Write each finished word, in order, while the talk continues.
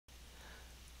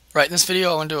Right, in this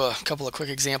video I want to do a couple of quick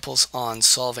examples on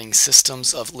solving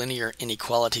systems of linear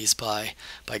inequalities by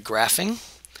graphing.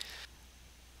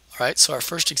 Alright, so our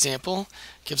first example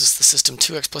gives us the system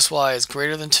 2x plus y is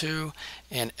greater than 2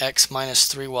 and x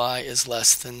minus 3y is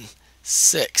less than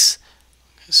 6.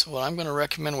 Okay, so what I'm going to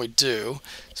recommend we do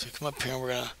is we come up here and we're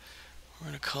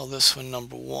going to call this one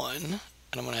number 1, and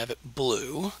I'm going to have it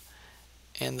blue,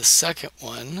 and the second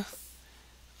one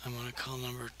I'm going to call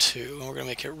number 2, and we're going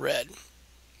to make it red.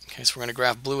 Okay, so we're going to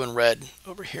graph blue and red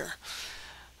over here.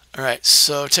 Alright,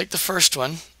 so take the first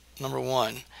one, number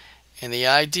 1, and the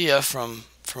idea from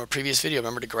a previous video,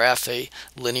 remember to graph a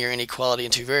linear inequality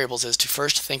in two variables, is to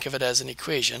first think of it as an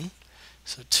equation.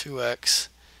 So 2x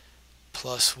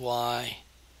plus y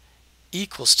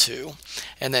equals 2,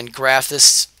 and then graph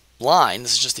this line.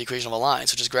 This is just the equation of a line,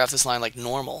 so just graph this line like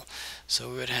normal. So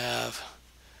we would have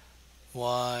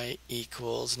y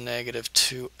equals negative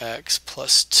 2x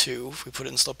plus 2. If we put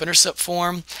it in slope-intercept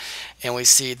form, and we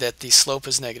see that the slope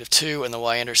is negative 2 and the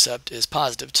y-intercept is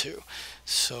positive 2.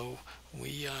 So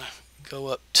we go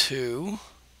up to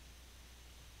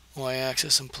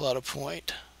y-axis and plot a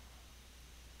point.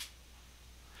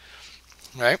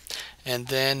 Right? And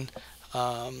then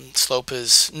slope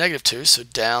is negative 2, so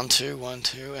down 2, 1,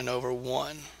 2, and over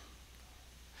 1.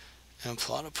 And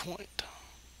plot a point.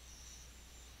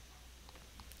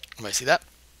 Everybody see that?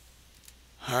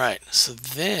 Alright, so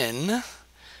then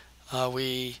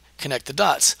we connect the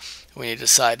dots. We need to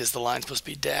decide, is the line supposed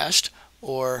to be dashed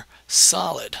or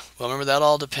solid? Well, remember, that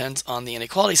all depends on the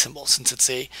inequality symbol. Since it's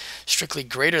a strictly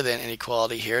greater than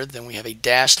inequality here, then we have a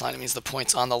dashed line. It means the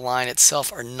points on the line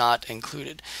itself are not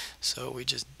included. So we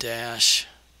just dash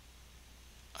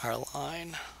our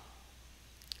line.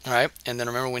 Alright, and then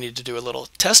remember, we need to do a little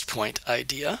test point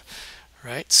idea.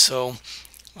 Right, so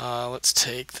let's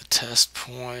take the test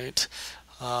point.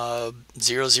 0,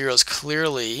 0 is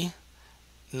clearly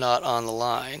not on the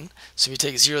line. So if you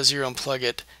take 0, 0 and plug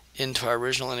it into our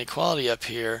original inequality up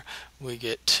here, we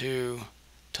get 2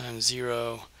 times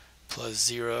 0 plus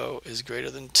 0 is greater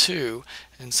than 2.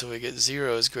 And so we get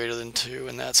 0 is greater than 2,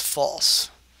 and that's false.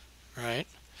 Right?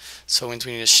 So it means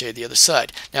we need to shade the other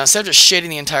side. Now, instead of just shading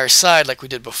the entire side like we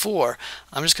did before,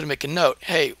 I'm just going to make a note.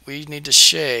 Hey, we need to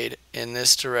shade in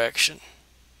this direction.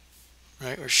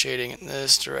 Right? We're shading in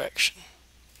this direction.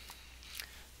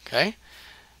 Okay?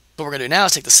 What we're going to do now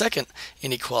is take the second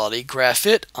inequality, graph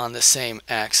it on the same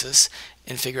axis,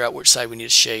 and figure out which side we need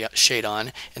to shade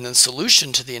on. And then the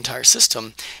solution to the entire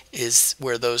system is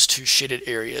where those two shaded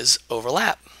areas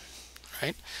overlap.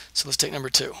 Right? So let's take number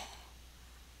 2.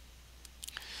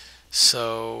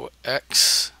 So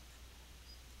x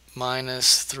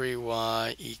minus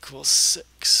 3y equals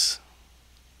 6.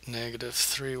 Negative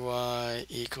 3y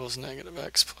equals negative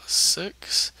x plus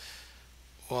 6.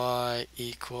 Y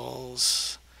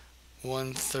equals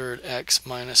 1/3 x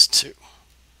minus 2.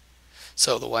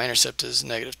 So the y-intercept is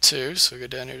negative 2, so we go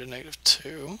down here to negative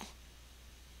 2.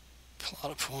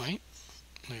 Plot a point,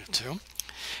 negative 2.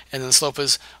 And then the slope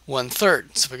is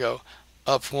 1/3. So we go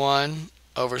up 1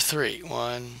 over 3.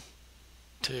 1,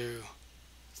 2,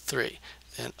 3.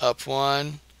 Then up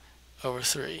 1 over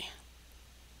 3.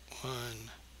 1,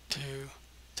 2,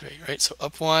 3. Right? So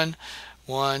up 1,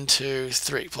 1, 2,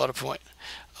 3. Plot a point.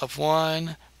 Up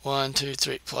 1, 1, 2,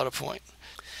 3. Plot a point.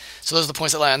 So those are the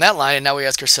points that lie on that line, and now we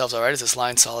ask ourselves, all right, is this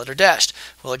line solid or dashed?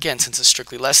 Well, again, since it's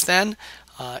strictly less than,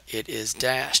 it is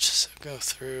dashed. So go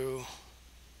through.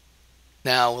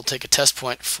 Now we'll take a test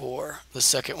point for the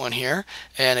second one here,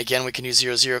 and again we can use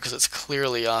 0, 0 because it's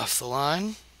clearly off the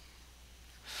line.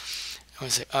 And we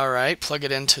say, all right, plug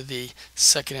it into the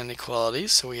second inequality.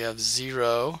 So we have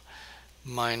 0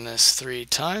 minus 3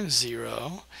 times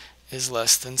 0 is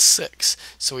less than 6.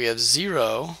 So we have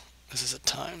 0, this is a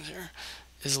times here,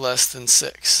 is less than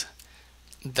 6.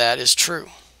 That is true,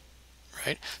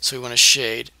 right? So we want to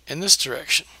shade in this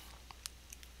direction,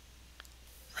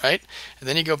 right? And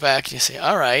then you go back and you say,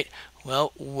 all right,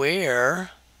 well,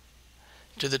 where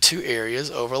do the two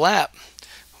areas overlap?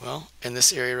 Well, in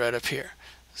this area right up here.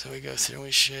 So we go through and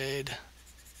we shade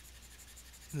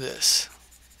this.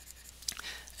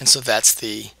 And so that's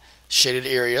the shaded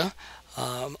area.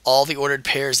 All the ordered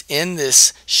pairs in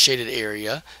this shaded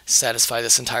area satisfy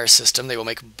this entire system. They will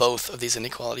make both of these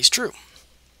inequalities true.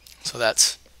 So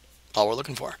that's all we're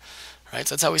looking for. Right?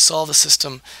 So that's how we solve the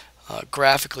system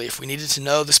graphically. If we needed to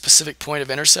know the specific point of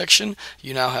intersection,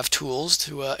 you now have tools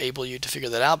to enable you to figure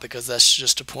that out, because that's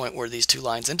just a point where these two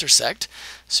lines intersect.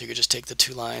 So you could just take the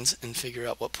two lines and figure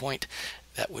out what point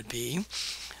that would be.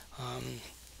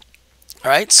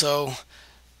 Alright, so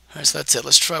that's it.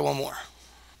 Let's try one more.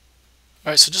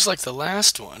 Alright, so just like the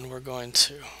last one, we're going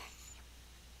to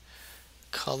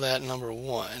call that number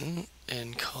 1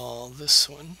 and call this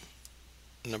one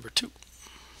number 2.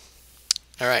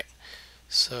 All right,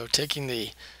 so taking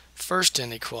the first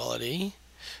inequality,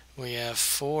 we have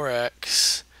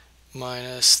 4x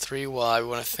minus 3y. We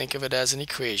want to think of it as an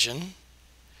equation,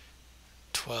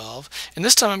 12. And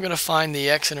this time I'm going to find the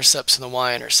x-intercepts and the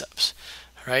y-intercepts.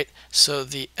 All right, so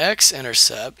the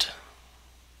x-intercept,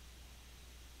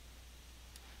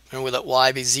 remember we let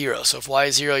y be 0. So if y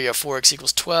is 0, you have 4x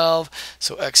equals 12,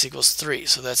 so x equals 3.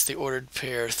 So that's the ordered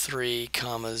pair 3,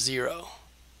 0.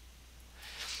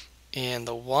 And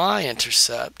the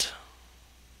y-intercept,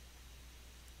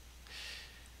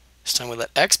 this time we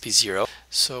let x be 0.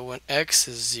 So when x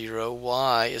is 0,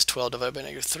 y is 12 divided by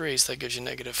negative 3, so that gives you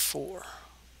negative 4. All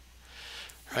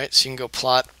right, so you can go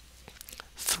plot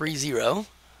 3, 0,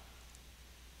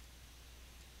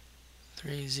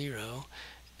 3, 0,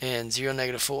 and 0,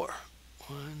 negative 4.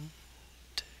 1,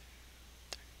 2,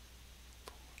 3,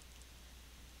 4.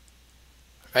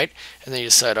 Right? And then you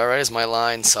decide, all right, is my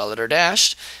line solid or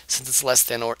dashed? Since it's less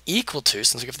than or equal to,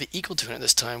 since we have the equal to in it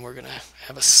this time, we're going to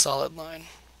have a solid line.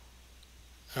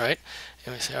 All right?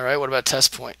 And we say, all right, what about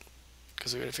test point?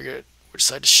 Because we're going to figure out which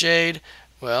side to shade.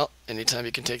 Well, anytime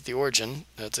you can take the origin,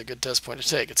 that's a good test point to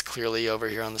take. It's clearly over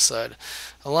here on the side of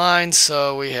the line.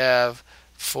 So we have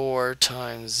 4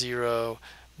 times 0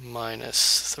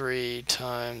 minus 3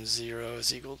 times 0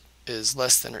 is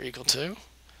less than or equal to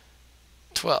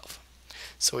 12.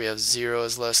 So we have 0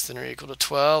 is less than or equal to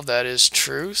 12. That is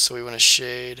true. So we want to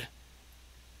shade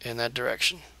in that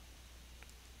direction.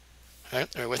 All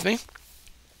right, are you with me?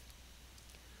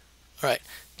 All right,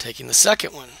 taking the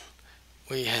second one,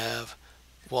 we have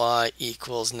y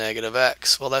equals negative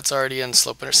x. Well, that's already in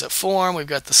slope-intercept form. We've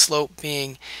got the slope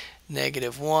being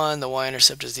negative 1. The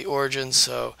y-intercept is the origin,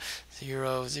 so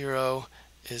 0, 0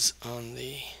 is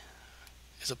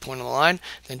a point on the line.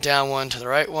 Then down 1 to the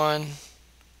right 1.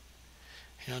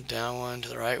 Down 1 to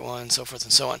the right 1, so forth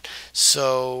and so on.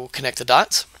 So connect the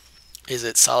dots. Is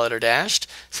it solid or dashed?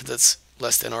 Since it's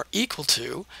less than or equal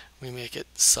to, we make it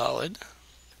solid.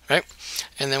 Right?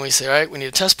 And then we say, all right, we need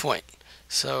a test point.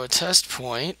 So a test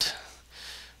point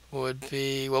would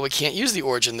be, well, we can't use the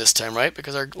origin this time, right?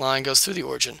 Because our line goes through the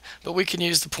origin. But we can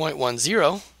use the point 1,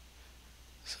 0.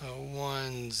 So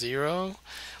 1, 0.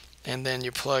 And then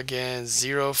you plug in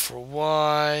 0 for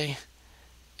y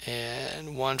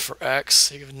and 1 for x.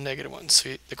 So you give negative 1.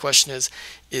 So the question is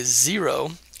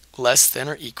 0 less than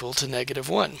or equal to negative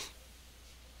 1?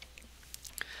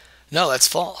 No, that's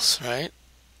false, right?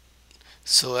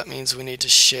 So that means we need to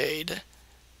shade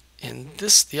in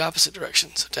the opposite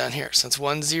direction. So down here, since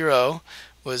 1, 0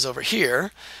 was over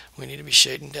here, we need to be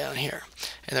shading down here.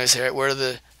 And then we say, all right, where do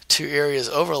the two areas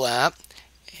overlap?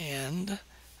 And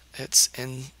it's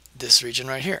in this region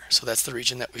right here. So that's the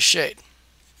region that we shade.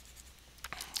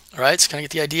 All right, so can I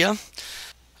get the idea? All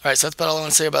right, so that's about all I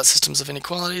want to say about systems of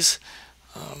inequalities.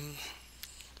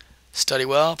 Study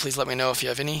well. Please let me know if you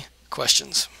have any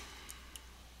questions.